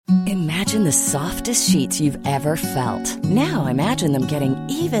Imagine the softest sheets you've ever felt. Now imagine them getting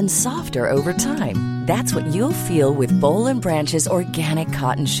even softer over time. That's what you'll feel with Boll & Branch's organic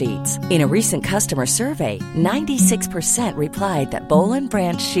cotton sheets. In a recent customer survey, 96% replied that Boll &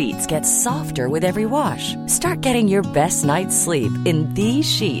 Branch sheets get softer with every wash. Start getting your best night's sleep in these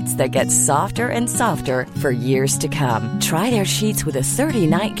sheets that get softer and softer for years to come. Try their sheets with a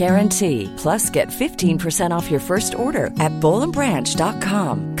 30-night guarantee. Plus, get 15% off your first order at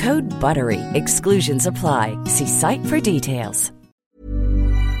bollandbranch.com. Code BUTTERY. Exclusions apply. See site for details.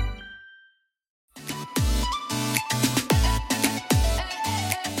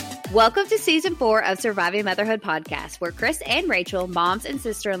 Welcome to Season 4 of Surviving Motherhood podcast, where Chris and Rachel, moms and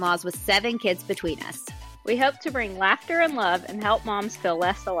sister-in-laws with 7 kids between us. We hope to bring laughter and love and help moms feel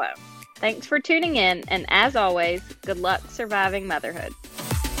less alone. Thanks for tuning in, and as always, good luck surviving motherhood.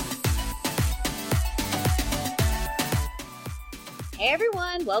 Hey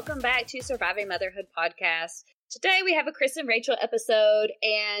everyone, welcome back to Surviving Motherhood podcast. Today we have a Chris and Rachel episode,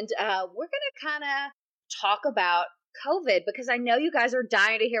 and we're going to kind of talk about COVID, because I know you guys are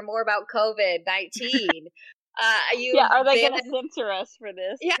dying to hear more about COVID-19. Are they going to censor us for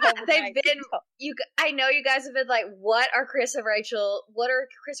this? Yeah, they've been. I know you guys have been like, what are Chris and Rachel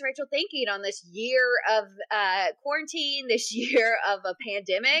thinking on this year of quarantine, this year of a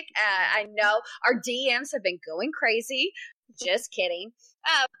pandemic? I know our DMs have been going crazy. Just kidding.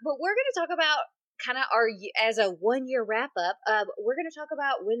 But we're going to talk about kind of as a 1-year wrap up. We're going to talk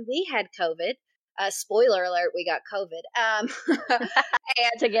about when we had COVID. Spoiler alert, we got COVID. And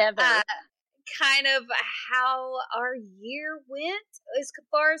together. Kind of how our year went as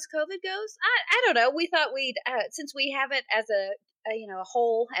far as COVID goes. I don't know. We thought we'd, since we haven't as a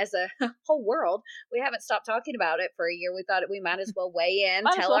whole world, we haven't stopped talking about it for a year. We thought we might as well weigh in,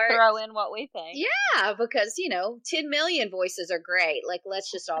 throw in what we think. Yeah, because 10 million voices are great. Like, let's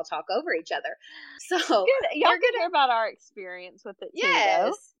just all talk over each other. So good. Y'all can hear about our experience with it too.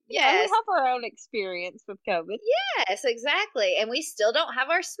 Yes. Yes. We have our own experience with COVID. Yes, exactly. And we still don't have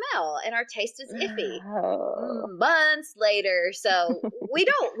our smell, and our taste is iffy. Months later. So we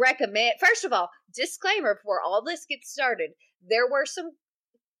don't recommend. First of all, disclaimer before all this gets started, there were some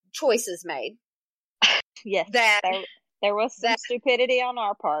choices made. Yes. There was some stupidity on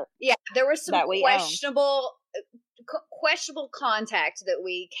our part. Yeah, there was some questionable contact that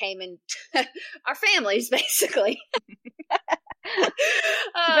we came in our families, basically.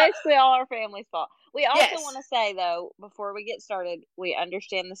 Basically all our family's fault. We also want to say, though, before we get started, we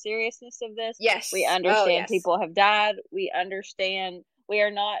understand the seriousness of this. Yes. We understand people have died. We understand. We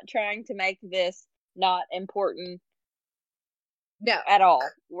are not trying to make this not important. No. At all.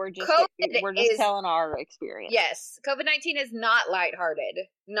 We're just telling our experience. Yes. COVID-19 is not lighthearted.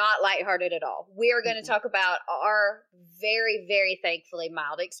 Not lighthearted at all. We are going to talk about our very, very thankfully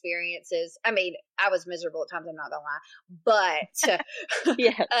mild experiences. I mean, I was miserable at times, I'm not going to lie. But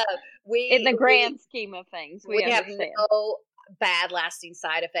yes. In the grand scheme of things, we have no bad lasting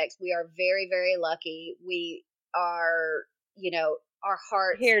side effects. We are very, very lucky. We are, our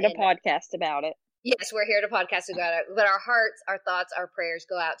hearts here to podcast about it. Yes, we're here to podcast about it, but our hearts, our thoughts, our prayers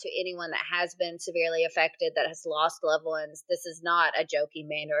go out to anyone that has been severely affected, that has lost loved ones. This is not a joking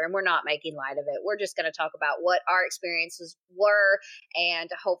manner, and we're not making light of it. We're just going to talk about what our experiences were, and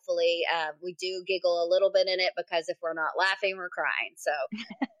hopefully we do giggle a little bit in it, because if we're not laughing, we're crying. So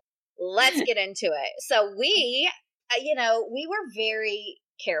let's get into it. So we were very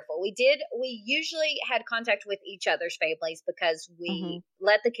careful. We usually had contact with each other's families because we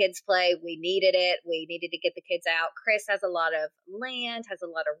let the kids play. We needed it. We needed to get the kids out. Chris has a lot of land, has a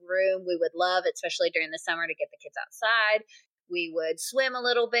lot of room. We would love, especially during the summer, to get the kids outside. We would swim a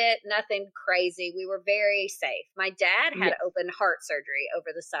little bit, nothing crazy. We were very safe. My dad had open heart surgery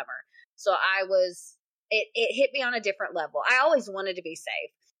over the summer. So it hit me on a different level. I always wanted to be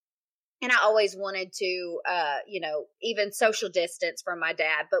safe. And I always wanted to, even social distance from my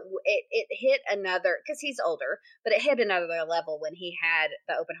dad. But it hit another, because he's older, but it hit another level when he had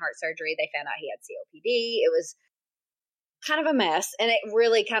the open heart surgery. They found out he had COPD. It was kind of a mess. And it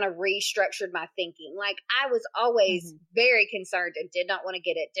really kind of restructured my thinking. Like, I was always very concerned and did not want to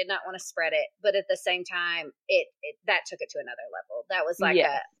get it, did not want to spread it. But at the same time, that took it to another level. That was like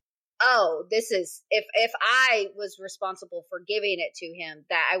this is, if I was responsible for giving it to him,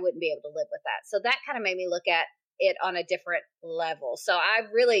 that I wouldn't be able to live with that. So that kind of made me look at it on a different level. So I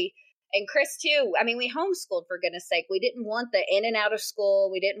really, and Chris too, I mean, we homeschooled, for goodness sake. We didn't want the in and out of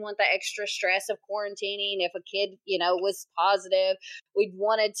school. We didn't want the extra stress of quarantining. If a kid, was positive, we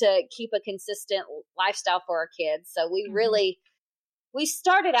wanted to keep a consistent lifestyle for our kids. So we we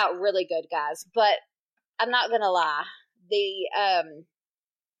started out really good, guys, but I'm not going to lie.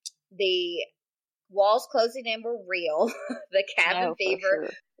 the walls closing in were real. The cabin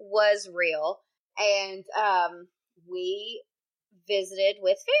fever was real. And we visited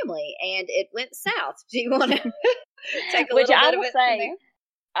with family, and it went south. Do you want to take a little bit of it from there?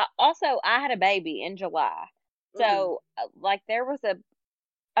 Also, I had a baby in July. So, like, there was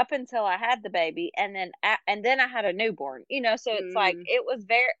up until I had the baby, and then I had a newborn, so it's like, it was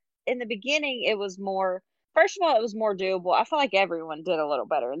in the beginning, it was more, first of all, it was more doable. I feel like everyone did a little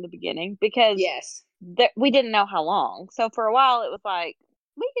better in the beginning because we didn't know how long. So for a while, it was like,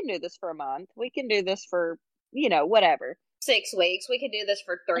 we can do this for a month. We can do this for, whatever. 6 weeks. We could do this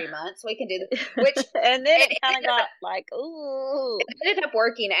for 3 months. We can do this. Which and then it kind of got like, ooh. It ended up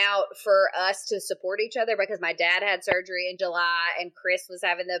working out for us to support each other because my dad had surgery in July and Chris was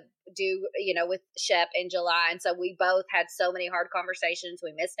having to do, with Shep in July. And so we both had so many hard conversations.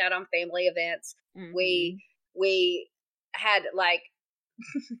 We missed out on family events. Mm-hmm. We had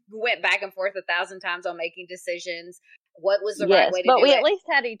went back and forth 1,000 times on making decisions. What was the right way to do it? But we at least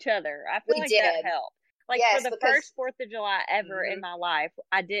had each other. I feel that helped. For the first 4th of July ever in my life,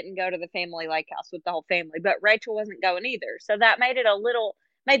 I didn't go to the family lake house with the whole family, but Rachel wasn't going either. So that made it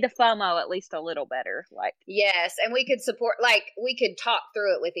made the FOMO at least a little better. Yes, and we could support, we could talk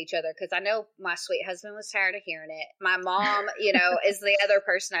through it with each other because I know my sweet husband was tired of hearing it. My mom, is the other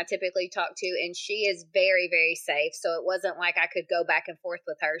person I typically talk to, and she is very, very safe. So it wasn't like I could go back and forth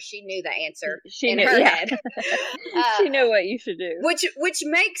with her. She knew the answer in her head. She knew what you should do, which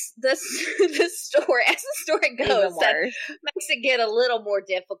makes the story, as the story goes, makes it get a little more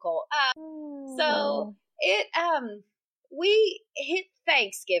difficult. So it we hit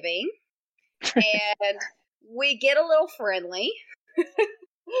Thanksgiving and we get a little friendly.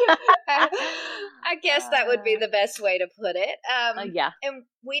 I guess that would be the best way to put it. And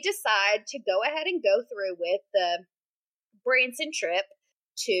we decide to go ahead and go through with the Branson trip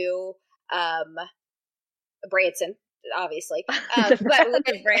to Branson, obviously. But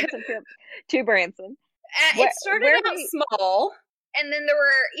the Branson trip to Branson. It started out small. And then there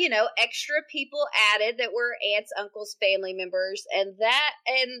were, extra people added that were aunts, uncles, family members, and then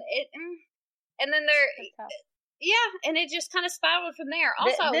and it just kind of spiraled from there.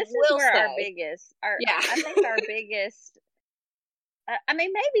 Also, this is where our biggest, I think our biggest,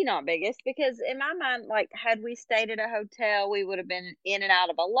 maybe not biggest, because in my mind, had we stayed at a hotel, we would have been in and out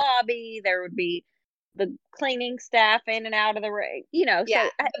of a lobby. There would be the cleaning staff in and out of the, so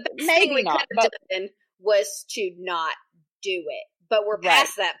maybe not. But was to not do it. But we're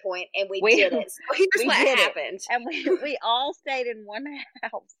past that point, and we did it. So here's what happened. And we all stayed in one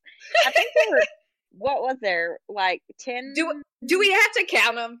house. I think there were, what was there, 10? Do we have to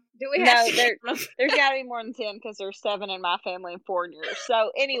count them? There's got to be more than 10 because there's 7 in my family and 4 in yours.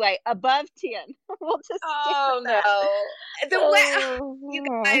 So anyway, above 10. We'll just you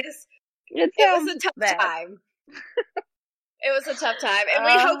guys, it was a tough time. It was a tough time, and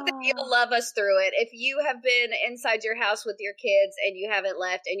we hope that you'll love us through it. If you have been inside your house with your kids and you haven't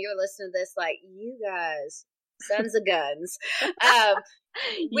left and you're listening to this, you guys, sons of guns.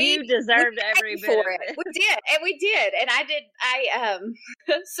 You deserved every bit of it. We did. And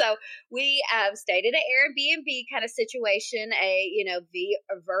so we stayed in an Airbnb kind of situation,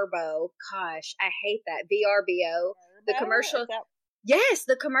 Vrbo. Gosh, I hate that. VRBO. The commercial. Yes,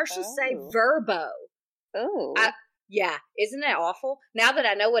 the commercials say Vrbo. Oh. Yeah, isn't that awful? Now that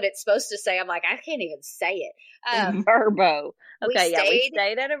I know what it's supposed to say, I'm like, I can't even say it. Vrbo. Okay, we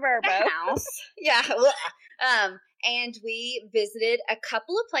stayed at a Vrbo house. Yeah. And we visited a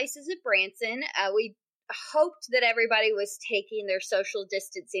couple of places at Branson. We hoped that everybody was taking their social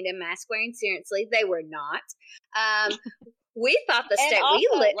distancing and mask wearing seriously. They were not. We thought the state we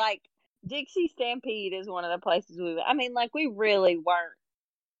lived, Dixie Stampede is one of the places we really weren't.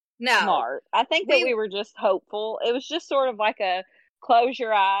 No. Smart. I think that we were just hopeful. It was just sort of like a close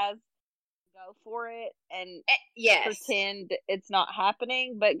your eyes, go for it, and pretend it's not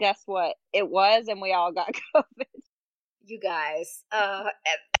happening. But guess what? It was, and we all got COVID. You guys,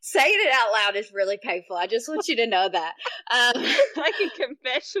 saying it out loud is really painful. I just want you to know that. Like a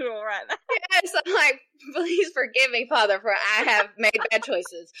confessional right now. Yes, I'm like, please forgive me, Father, for I have made bad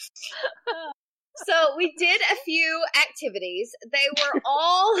choices. So we did a few activities. They were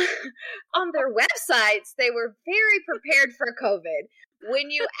all on their websites. They were very prepared for COVID.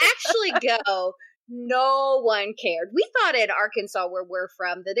 When you actually go, no one cared. We thought in Arkansas, where we're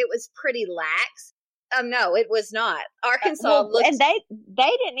from, that it was pretty lax. No, it was not. Arkansas looked... And they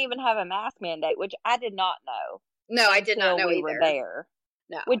didn't even have a mask mandate, which I did not know. No, I did not know we either. Were there.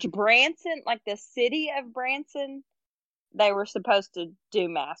 No. Which Branson, the city of Branson, they were supposed to do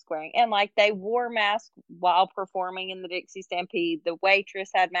mask wearing. And, like, they wore masks while performing in the Dixie Stampede. The waitress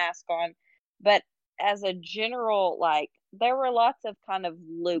had masks on. But as a general, like, there were lots of kind of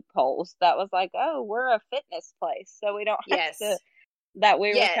loopholes that was like, oh, we're a fitness place, so we don't have to, that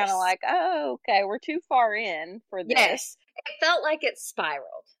we were kind of like, oh, okay, we're too far in for this. Yes. It felt like it spiraled.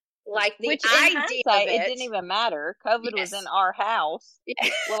 Like, the Which, idea in hindsight, of it didn't even matter. COVID was in our house.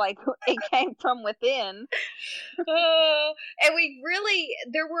 Well, like, it came from within. And we really,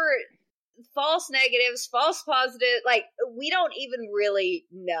 there were false negatives, false positives. Like, we don't even really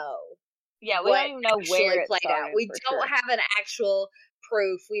know. Yeah, we don't even know where it played out. We don't have an actual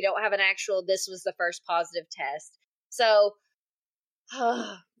proof. We don't have an actual, this was the first positive test. So,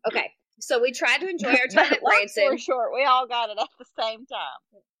 okay. So we tried to enjoy our time at Branson. Long story short, we all got it at the same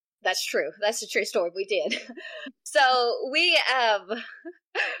time. That's true. That's a true story. We did. So we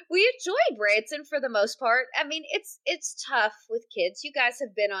enjoyed Branson for the most part. I mean, it's tough with kids. You guys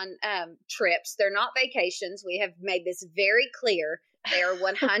have been on trips. They're not vacations. We have made this very clear. They are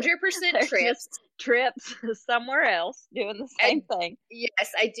 100% trips. Trips somewhere else doing the same thing.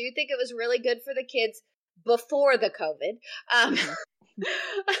 Yes, I do think it was really good for the kids before the COVID. I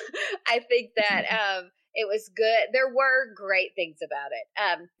think that it was good. There were great things about it.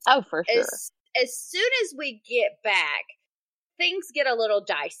 Oh, for sure. As soon as we get back, things get a little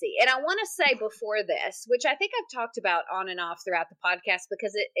dicey. And I want to say before this, which I think I've talked about on and off throughout the podcast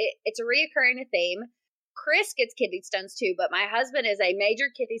because it's a reoccurring theme. Chris gets kidney stones too, but my husband is a major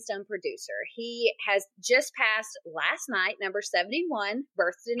kidney stone producer. He has just passed last night, number 71,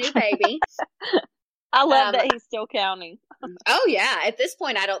 birthed a new baby. I love that he's still counting. Oh, yeah. At this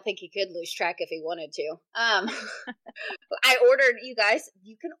point, I don't think he could lose track if he wanted to. I ordered, you guys,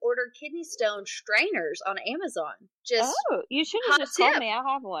 you can order kidney stone strainers on Amazon. You should have just told me. I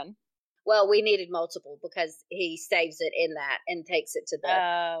have one. Well, we needed multiple because he saves it in that and takes it to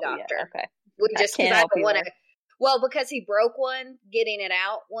the doctor. Yeah, okay. Because I don't want to. Well, because he broke one getting it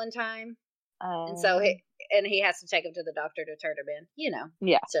out one time, and so he has to take him to the doctor to turn him in.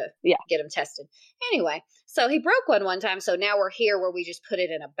 To get him tested. Anyway, so he broke one time. So now we're here where we just put it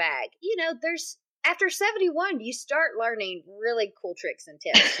in a bag. There's after 71, you start learning really cool tricks and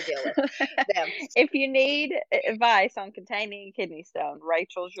tips to deal with them. If you need advice on containing a kidney stone,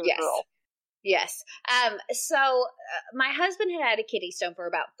 Rachel's your girl. Yes. So my husband had a kidney stone for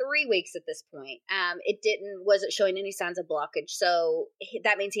about 3 weeks at this point. It wasn't showing any signs of blockage. So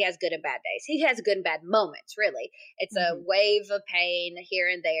that means he has good and bad days. He has good and bad moments, really. It's a wave of pain here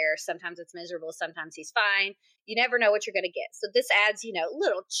and there. Sometimes it's miserable. Sometimes he's fine. You never know what you're going to get. So this adds,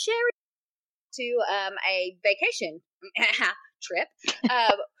 little cherry to a vacation trip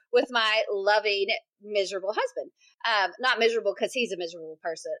with my loving, miserable husband. Not miserable because he's a miserable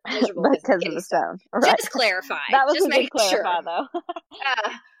person. Miserable because of the stone. Right. Just clarify. That was just a good clarify, sure. Though.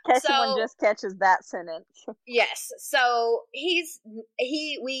 Someone just catches that sentence. Yes. So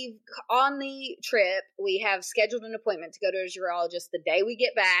we on the trip, we have scheduled an appointment to go to a urologist the day we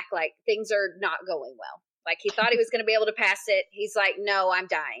get back. Like, things are not going well. Like, he thought he was going to be able to pass it. He's like, no, I'm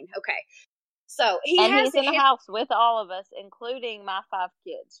dying. Okay. So he's in the house with all of us, including my 5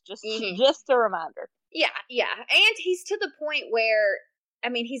 kids. Just a reminder. Yeah. And he's to the point where, I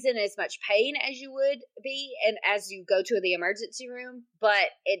mean, he's in as much pain as you would be, and as you go to the emergency room.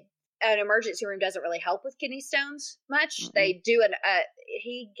 But an emergency room doesn't really help with kidney stones much. Mm-hmm. They do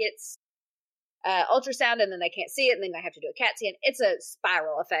he gets ultrasound, and then they can't see it, and then they have to do a CAT scan. It's a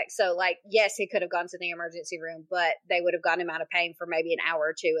spiral effect. So, like, yes, he could have gone to the emergency room, but they would have gotten him out of pain for maybe an hour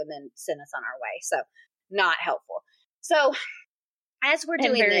or two and then sent us on our way. So, not helpful. So, as we're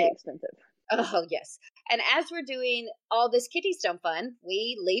doing very expensive. Oh, yes. And as we're doing all this kidney stone fun,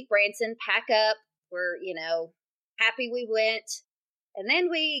 we leave Branson, pack up. We're, happy we went. And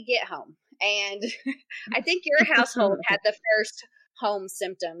then we get home. And I think your household had the first home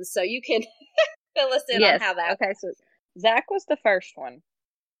symptoms, so you can fill us in on how that. Okay, so Zach was the first one,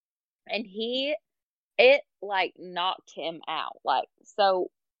 and it knocked him out. Like, so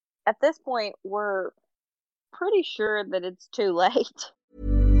at this point, we're pretty sure that it's too late.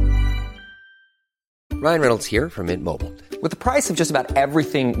 Ryan Reynolds here from Mint Mobile. With the price of just about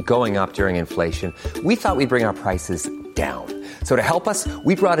everything going up during inflation, we thought we'd bring our prices down. So to help us,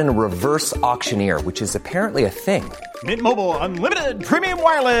 we brought in a reverse auctioneer, which is apparently a thing. Mint Mobile Unlimited Premium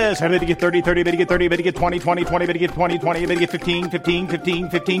Wireless. How to get 30, 30, bit to get 30, bit to get 20, 20, 20, bit to get 20, 20, bit to get 15, 15, 15,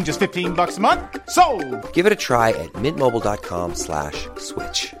 15, just $15 a month? Sold! Give it a try at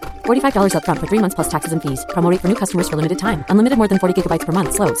mintmobile.com/switch. $45 up front for 3 months plus taxes and fees. Promo rate for new customers for limited time. Unlimited more than 40 gigabytes per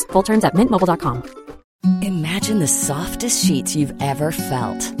month slows. Full terms at mintmobile.com. Imagine the softest sheets you've ever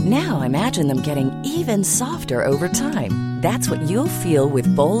felt. Now imagine them getting even softer over time. That's what you'll feel with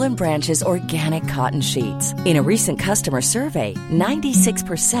Boll and Branch's organic cotton sheets. In a recent customer survey,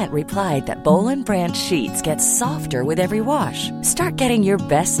 96% replied that Boll and Branch sheets get softer with every wash. Start getting your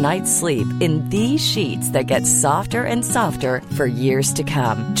best night's sleep in these sheets that get softer and softer for years to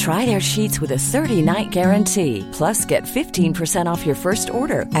come. Try their sheets with a 30-night guarantee. Plus, get 15% off your first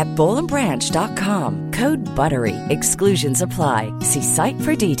order at bollandbranch.com. Code BUTTERY. Exclusions apply. See site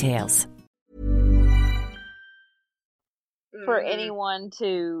for details. For anyone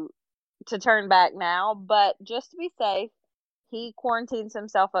to turn back now, but just to be safe, he quarantines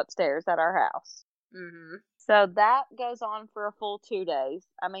himself upstairs at our house. Mm-hmm. So that goes on for a full 2 days.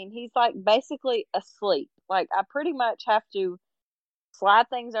 I mean, he's like basically asleep. Like, I pretty much have to slide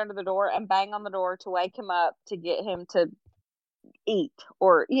things under the door and bang on the door to wake him up to get him to eat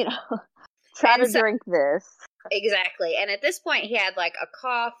or, try to drink this. Exactly. And at this point, he had like a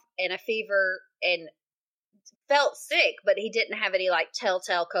cough and a fever and felt sick, but he didn't have any like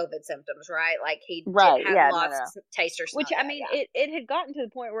telltale COVID symptoms, right? Like he didn't have lost taste or smell. Which, I mean, it had gotten to the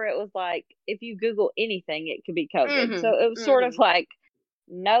point where it was like, if you Google anything, it could be COVID. Mm-hmm. So it was sort of like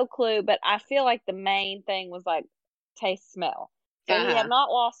no clue, but I feel like the main thing was like taste, smell. So he had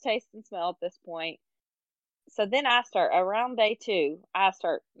not lost taste and smell at this point. So then around day 2, I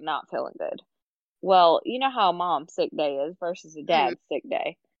start not feeling good. Well, you know how a mom's sick day is versus a dad's sick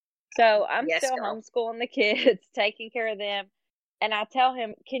day. So I'm still homeschooling the kids, taking care of them. And I tell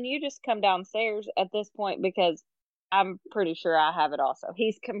him, can you just come downstairs at this point? Because I'm pretty sure I have it also.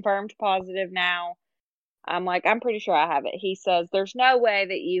 He's confirmed positive now. I'm like, I'm pretty sure I have it. He says, there's no way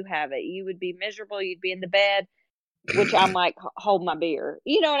that you have it. You would be miserable. You'd be in the bed, which I'm like, hold my beer.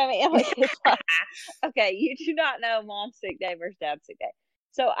 You know what I mean? Like, it's like, okay, you do not know mom's sick day versus dad's sick day.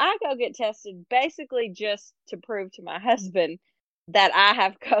 So I go get tested basically just to prove to my husband that I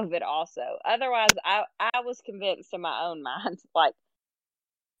have COVID also. Otherwise, I was convinced in my own mind, like,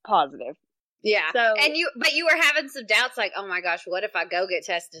 positive. Yeah. So, but you were having some doubts, like, oh my gosh, what if I go get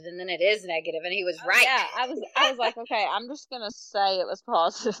tested and then it is negative? And he was right. Yeah, I was like, okay, I'm just gonna say it was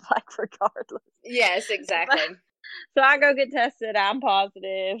positive, like, regardless. Yes, exactly. So I go get tested. I'm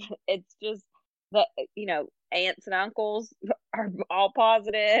positive. It's just that, aunts and uncles are all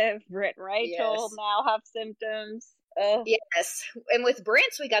positive. Brent and Rachel now have symptoms. Yes. And with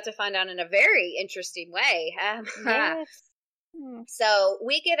Brent's, we got to find out in a very interesting way. Yes. So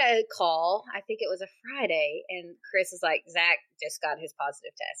we get a call, I think it was a Friday, and Chris is like, Zach just got his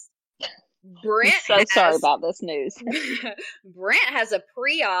positive test. Brent sorry about this news. Brent has a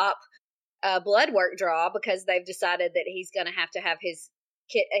pre-op blood work draw because they've decided that he's going to have his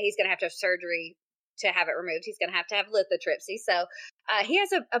kit. He's going to have surgery to have it removed. He's going to have lithotripsy. So he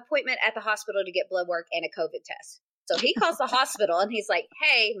has an appointment at the hospital to get blood work and a COVID test. So he calls the hospital and he's like,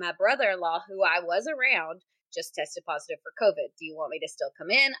 hey, my brother-in-law, who I was around, just tested positive for COVID. Do you want me to still come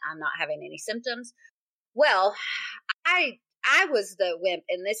in? I'm not having any symptoms. Well, I was the wimp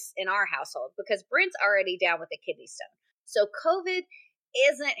in our household because Brent's already down with a kidney stone. So COVID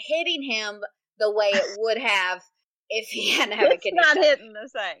isn't hitting him the way it would have if he hadn't had a kidney stone. It's not hitting the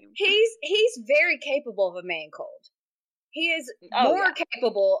same. He's very capable of a man cold. He is more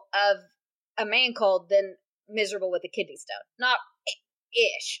capable of a man cold than miserable with a kidney stone. Not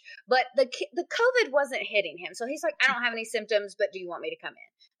ish, but the COVID wasn't hitting him. So he's like, I don't have any symptoms, but do you want me to come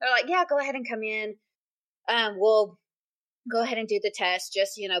in? They're like, yeah, go ahead and come in. We'll go ahead and do the test.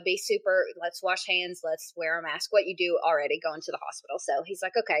 Just, be super, let's wash hands. Let's wear a mask. What you do already going to the hospital. So he's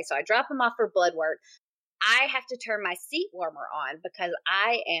like, okay. So I drop him off for blood work. I have to turn my seat warmer on because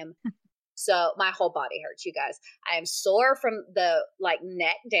I am so my whole body hurts, you guys. I am sore from the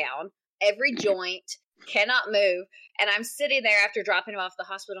neck down, every joint, cannot move. And I'm sitting there after dropping him off the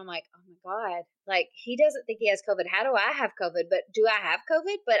hospital. I'm like, oh my God, he doesn't think he has COVID. How do I have COVID? But do I have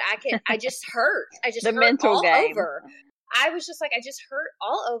COVID? But I just hurt. I just the hurt mental all game. over. I was just like, I just hurt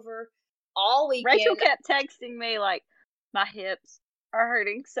all over all weekend. Rachel kept texting me my hips are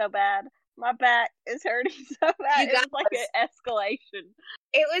hurting so bad. My back is hurting so bad. It was like an escalation.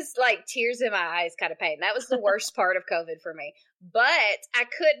 It was like tears in my eyes kind of pain. That was the worst part of COVID for me. But I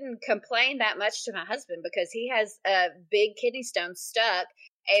couldn't complain that much to my husband because he has a big kidney stone stuck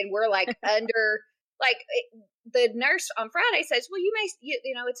and we're under, the nurse on Friday says, well, you may,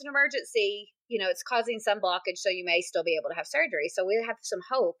 it's an emergency, it's causing some blockage, so you may still be able to have surgery. So we have some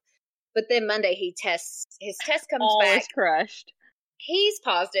hope. But then Monday his test comes all back. Is crushed. He's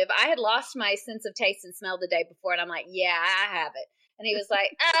positive. I had lost my sense of taste and smell the day before, and I'm like, yeah, I have it. And he was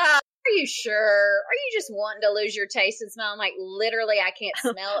like, are you sure? Are you just wanting to lose your taste and smell? I'm like, literally, I can't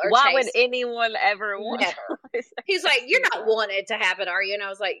smell or Why taste. would anyone ever want Never. He's like, you're not wanting it to happen, are you? And I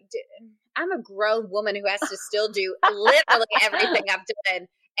was like, I'm a grown woman who has to still do literally everything I've done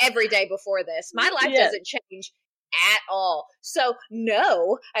every day before this. My life doesn't change at all. So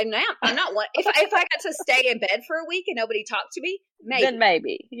no, I'm not one. If I got to stay in bed for a week and nobody talked to me,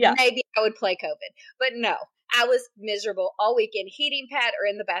 maybe I would play COVID. But no, I was miserable all weekend, heating pad or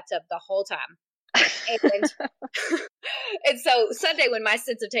in the bathtub the whole time. And so Sunday, when my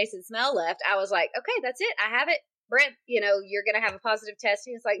sense of taste and smell left, I was like, okay, that's it. I have it. Brent, you're going to have a positive test.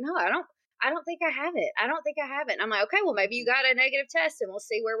 And he's like, no, I don't think I have it. I don't think I have it. And I'm like, okay, well, maybe you got a negative test and we'll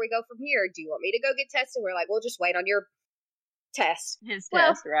see where we go from here. Do you want me to go get tested? We're like, we'll just wait on your test. His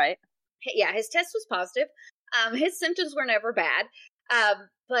test, right? Yeah, his test was positive. His symptoms were never bad.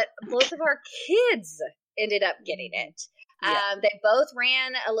 But both of our kids ended up getting it. Yeah. They both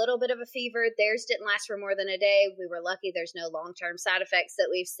ran a little bit of a fever. Theirs didn't last for more than a day. We were lucky. There's no long-term side effects that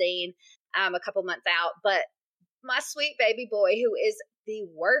we've seen a couple months out. But my sweet baby boy, who is the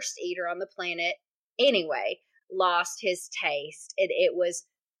worst eater on the planet anyway, lost his taste. And it was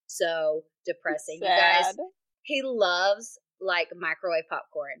so depressing. You guys, he loves like microwave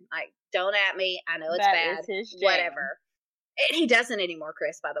popcorn. Like, don't at me. I know it's bad. Whatever. And he doesn't anymore,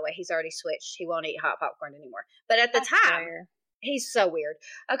 Chris, by the way. He's already switched. He won't eat hot popcorn anymore. But at the time, he's so weird.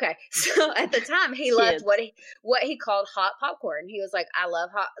 Okay. So at the time, he loved what he called hot popcorn. He was like, I love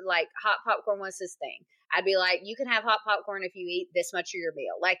hot popcorn was his thing. I'd be like, you can have hot popcorn if you eat this much of your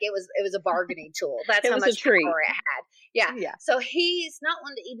meal. Like it was a bargaining tool. That's how much power it had. Yeah. So he's not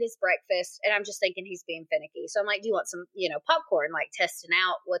one to eat his breakfast. And I'm just thinking he's being finicky. So I'm like, do you want some, popcorn, like testing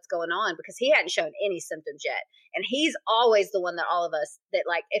out what's going on? Because he hadn't shown any symptoms yet. And he's always the one that all of us that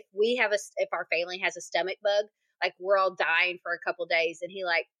like, if our family has a stomach bug, like we're all dying for a couple days and he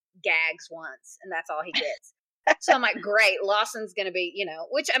like gags once and that's all he gets. So I'm like, great. Lawson's going to be,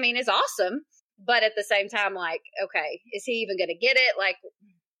 which I mean is awesome. But at the same time, like, okay, is he even going to get it? Like,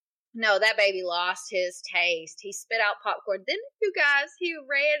 no, that baby lost his taste. He spit out popcorn. Then, you guys, he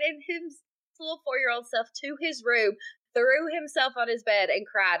ran in his little 4-year-old self to his room, threw himself on his bed, and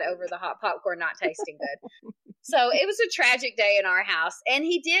cried over the hot popcorn not tasting good. So it was a tragic day in our house. And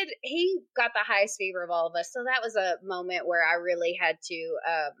he got the highest fever of all of us. So that was a moment where I really had to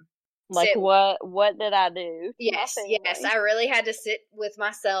what did I do? Yes, I really had to sit with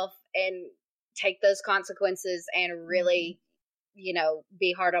myself and take those consequences and really,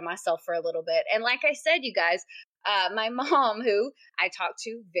 be hard on myself for a little bit. And like I said, you guys, my mom, who I talk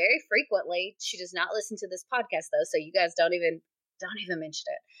to very frequently, she does not listen to this podcast though. So you guys don't even mention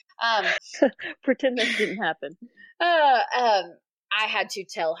it. Pretend this didn't happen. I had to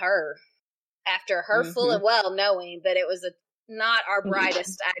tell her after her full and well knowing that it was not our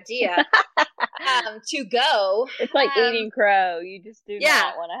brightest idea to go. It's like eating crow. You just do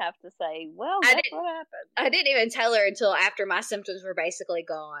not want to have to say, well, that's what happened. I didn't even tell her until after my symptoms were basically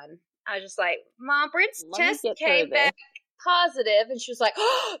gone. I was just like, Mom, Brent's test came back positive. And she was like,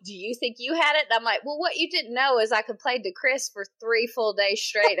 oh, do you think you had it? And I'm like, well, what you didn't know is I complained to Chris for 3 full days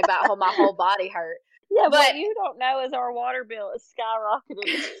straight about how my whole body hurt. Yeah, but what you don't know is our water bill is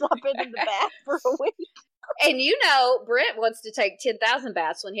skyrocketing. I've been in the bath for a week. And Brent wants to take 10,000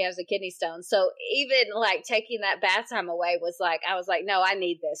 baths when he has a kidney stone. So even like taking that bath time away was like, I was like, no, I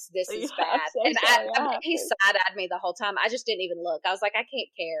need this. This is bad. And he side-eyed me the whole time. I just didn't even look. I was like, I can't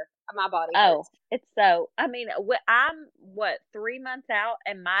care. My body hurts. I'm 3 months out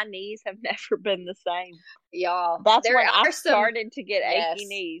and my knees have never been the same. Y'all. That's when I started to get achy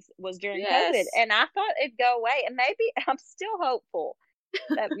knees was during COVID. And I thought it'd go away. And maybe I'm still hopeful.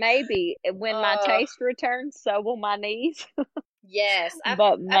 That maybe when my taste returns, so will my knees. Yes. I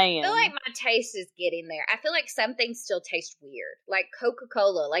feel like my taste is getting there. I feel like some things still taste weird. Like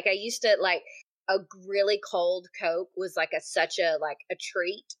Coca-Cola. Like I used to like a really cold Coke was like such a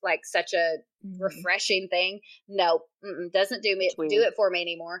treat, like such a refreshing thing. No, doesn't do it for me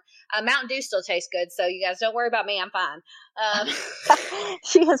anymore. Mountain Dew still tastes good, so you guys don't worry about me. I'm fine.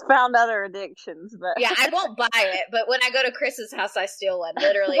 She has found other addictions, but yeah, I won't buy it. But when I go to Chris's house, I steal one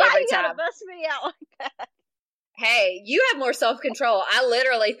literally every time. You bust me out like that. Hey, you have more self-control. I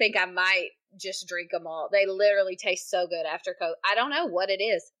literally think I might just drink them all. They literally taste so good after Coke. I don't know what it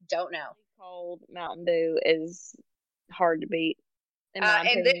is. Don't know. Cold Mountain Dew is hard to beat, in my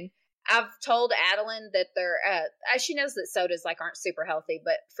opinion. I've told Adeline that they're she knows that sodas aren't super healthy,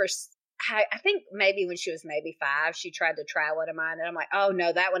 but I think maybe when she was maybe 5, she tried to try one of mine, and I'm like, oh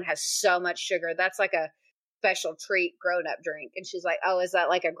no, that one has so much sugar. That's like a special treat grown up drink. And she's like, oh, is that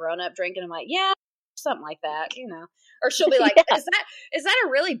like a grown up drink? And I'm like, yeah, something like that, Or she'll be like, Yeah. is that a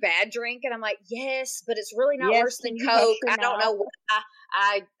really bad drink? And I'm like, yes, but it's really not Yes, worse than can you hush Coke. your I don't know mouth?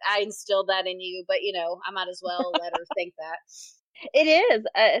 why I instilled that in you, but I might as well let her think that. It is.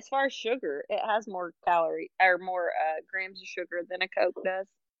 As far as sugar, it has more calorie or more grams of sugar than a Coke does.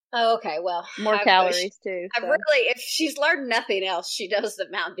 Oh, okay. Well, More calories too. I've So. really, if she's learned nothing else, she knows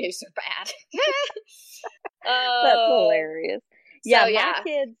that Mountain Dews are bad. That's hilarious. Yeah, So,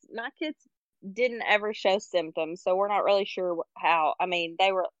 my kids didn't ever show symptoms, so we're not really sure how. I mean,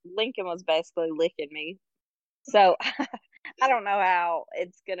 Lincoln was basically licking me. So I don't know how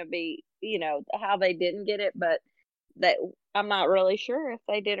it's going to be, how they didn't get it, but I'm not really sure if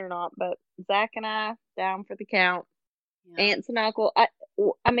they did or not, but Zach and I down for the count. Yeah. Aunts and uncle.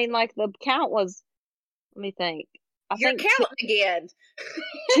 I mean, like the count was, let me think. You're counting again.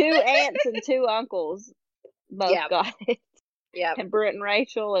 2 aunts and 2 uncles both got it. Yeah. And Britt and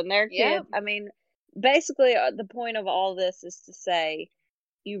Rachel and their kids. Yep. I mean, basically the point of all this is to say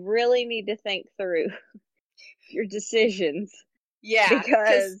you really need to think through your decisions. Yeah.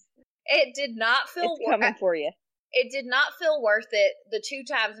 Because it did not feel it's coming for you. It did not feel worth it. The 2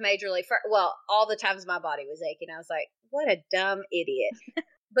 times majorly, all the times my body was aching, I was like, what a dumb idiot.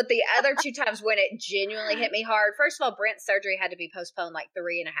 But the other 2 times when it genuinely hit me hard, first of all, Brent's surgery had to be postponed like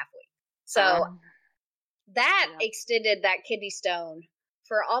 3.5 weeks. So that extended that kidney stone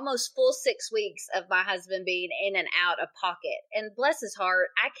for almost full 6 weeks of my husband being in and out of pocket. And bless his heart,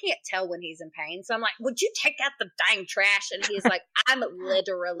 I can't tell when he's in pain. So I'm like, would you take out the dang trash? And he's like, I'm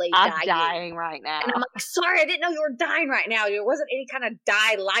literally I'm dying right now. And I'm like, sorry, I didn't know you were dying right now. There wasn't any kind of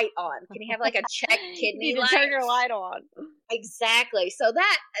dye light on. Can you have like a check kidney you need light? to turn your light on. Exactly. So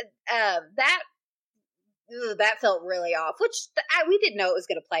that felt really off, which we didn't know it was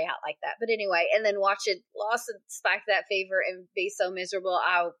going to play out like that. But anyway, and then watching Lawson spike that fever and be so miserable,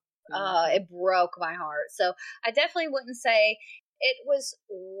 it broke my heart. So I definitely wouldn't say it was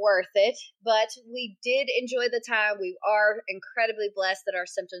worth it, but we did enjoy the time. We are incredibly blessed that our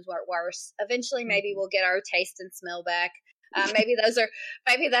symptoms weren't worse. Eventually, maybe we'll get our taste and smell back. Maybe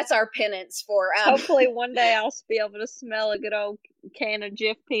that's our penance for. Hopefully, one day I'll be able to smell a good old can of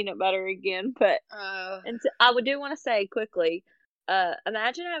Jif peanut butter again. But and I do want to say quickly,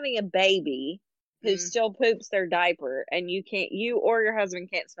 imagine having a baby who still poops their diaper, and you or your husband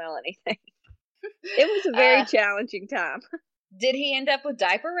can't smell anything. It was a very challenging time. Did he end up with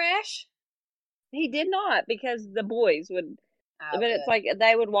diaper rash? He did not, because the boys would. Oh, but it's like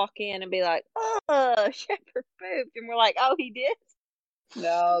they would walk in and be like, "Oh, Shepherd pooped," and we're like, "Oh, he did."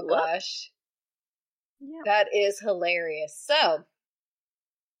 No, gosh, that is hilarious. So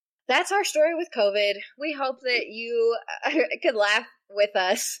that's our story with COVID. We hope that you could laugh with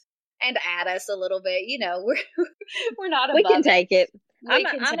us and add us a little bit. We're not. We can take it. I'm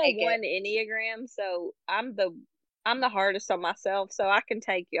take a 1 Enneagram, so I'm the hardest on myself, so I can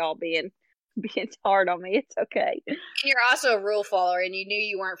take y'all being hard on me. It's okay. You're also a rule follower, and you knew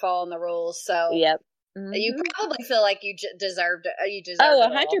you weren't following the rules, so yep. You probably feel like you deserved. You deserve. Oh,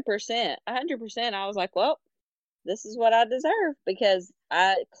 100%. 100%. I was like, well, this is what I deserve, because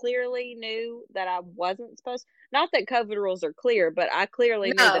I clearly knew that I wasn't supposed. Not that COVID rules are clear, but I clearly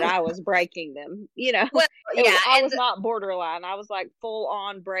knew that I was breaking them. Well, I was not borderline. I was like full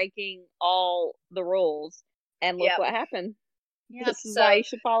on breaking all the rules, and look what happened. Yep. This is why you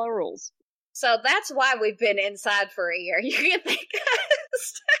should follow rules. So that's why we've been inside for a year. You can think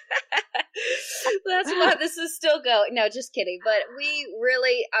that's why this is still going. No, just kidding. But we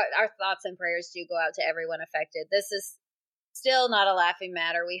really, our thoughts and prayers do go out to everyone affected. This is still not a laughing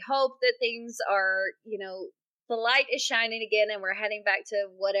matter. We hope that things are, the light is shining again and we're heading back to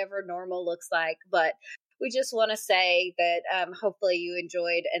whatever normal looks like. But we just want to say that hopefully you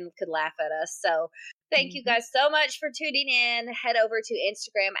enjoyed and could laugh at us. So thank you guys so much for tuning in. Head over to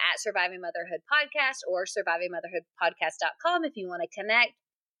Instagram at Surviving Motherhood Podcast or survivingmotherhoodpodcast.com if you want to connect.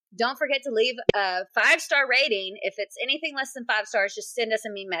 Don't forget to leave a 5-star rating. If it's anything less than 5 stars, just send us a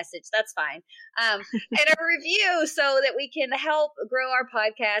mean message. That's fine. And a review so that we can help grow our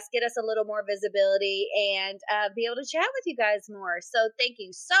podcast, get us a little more visibility, and be able to chat with you guys more. So thank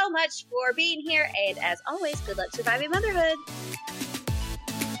you so much for being here. And as always, good luck surviving motherhood.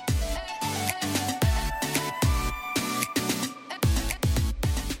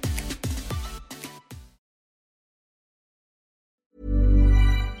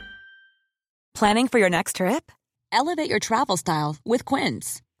 Planning for your next trip? Elevate your travel style with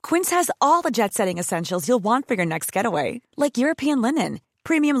Quince. Quince has all the jet-setting essentials you'll want for your next getaway, like European linen,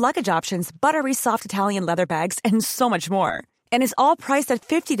 premium luggage options, buttery soft Italian leather bags, and so much more. And is all priced at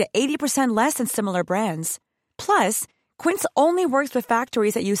 50 to 80% less than similar brands. Plus, Quince only works with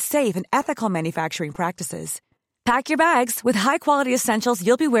factories that use safe and ethical manufacturing practices. Pack your bags with high-quality essentials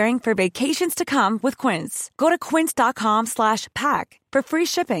you'll be wearing for vacations to come with Quince. Go to quince.com/pack for free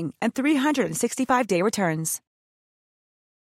shipping and 365-day returns.